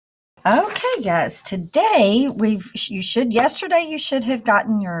Okay, guys, today yesterday you should have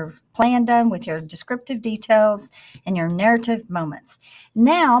gotten your plan done with your descriptive details and your narrative moments.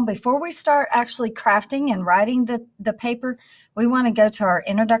 Now, before we start actually crafting and writing the paper, we want to go to our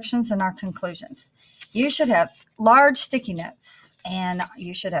introductions and our conclusions. You should have large sticky notes, and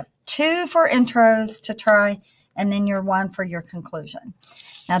you should have 2 for intros to try, and then your 1 for your conclusion.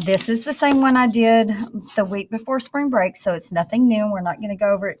 Now, this is the same one I did the week before spring break, so it's nothing new. We're not going to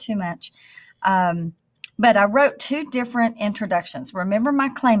go over it too much. But I wrote 2 different introductions. Remember, my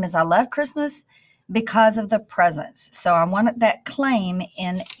claim is I love Christmas because of the presents. So I wanted that claim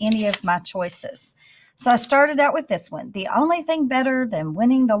in any of my choices. So I started out with this one. The only thing better than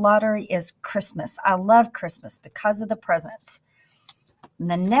winning the lottery is Christmas. I love Christmas because of the presents. And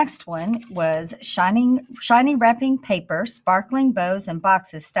the next one was shiny wrapping paper, sparkling bows, and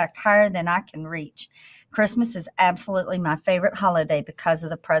boxes stacked higher than I can reach. Christmas is absolutely my favorite holiday because of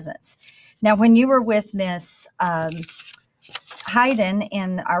the presents. Now, when you were with Miss Hayden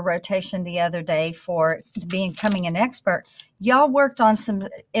in our rotation the other day for becoming an expert, y'all worked on some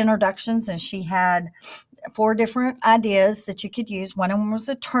introductions, and she had 4 different ideas that you could use. One of them was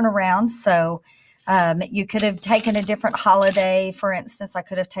a turnaround, so you could have taken a different holiday. For instance, I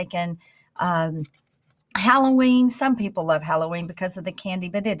could have taken Halloween. Some people love Halloween because of the candy,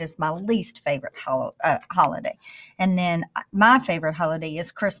 but it is my least favorite holiday. And then my favorite holiday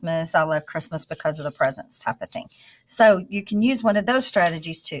is Christmas. I love Christmas because of the presents type of thing. So you can use one of those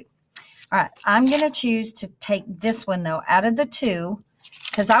strategies too. All right, I'm going to choose to take this one, though, out of the 2,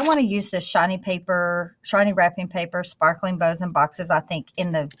 because I want to use this shiny wrapping paper, sparkling bows and boxes, I think,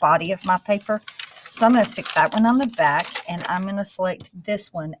 in the body of my paper. So I'm going to stick that one on the back, and I'm going to select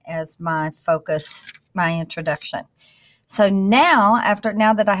this one as my focus, my introduction. So now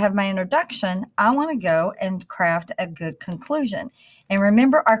that I have my introduction, I want to go and craft a good conclusion. And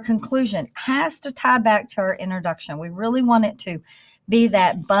remember, our conclusion has to tie back to our introduction. We really want it to be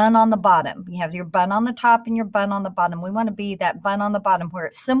that bun on the bottom. You have your bun on the top and your bun on the bottom. We want to be that bun on the bottom where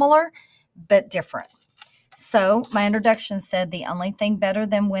it's similar but different. So my introduction said the only thing better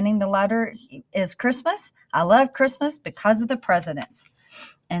than winning the lottery is Christmas. I love Christmas because of the presidents.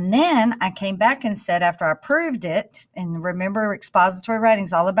 And then I came back and said, after I proved it, and remember, expository writing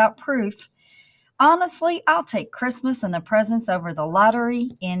is all about proof. Honestly, I'll take Christmas and the presents over the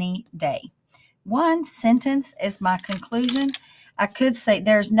lottery any day. 1 sentence is my conclusion. I could say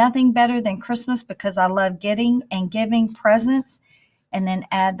there's nothing better than Christmas because I love getting and giving presents, and then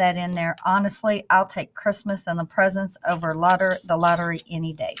add that in there. Honestly, I'll take Christmas and the presents over the lottery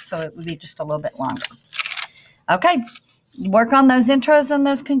any day. So it would be just a little bit longer. Okay, work on those intros and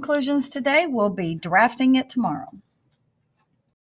those conclusions today. We'll be drafting it tomorrow.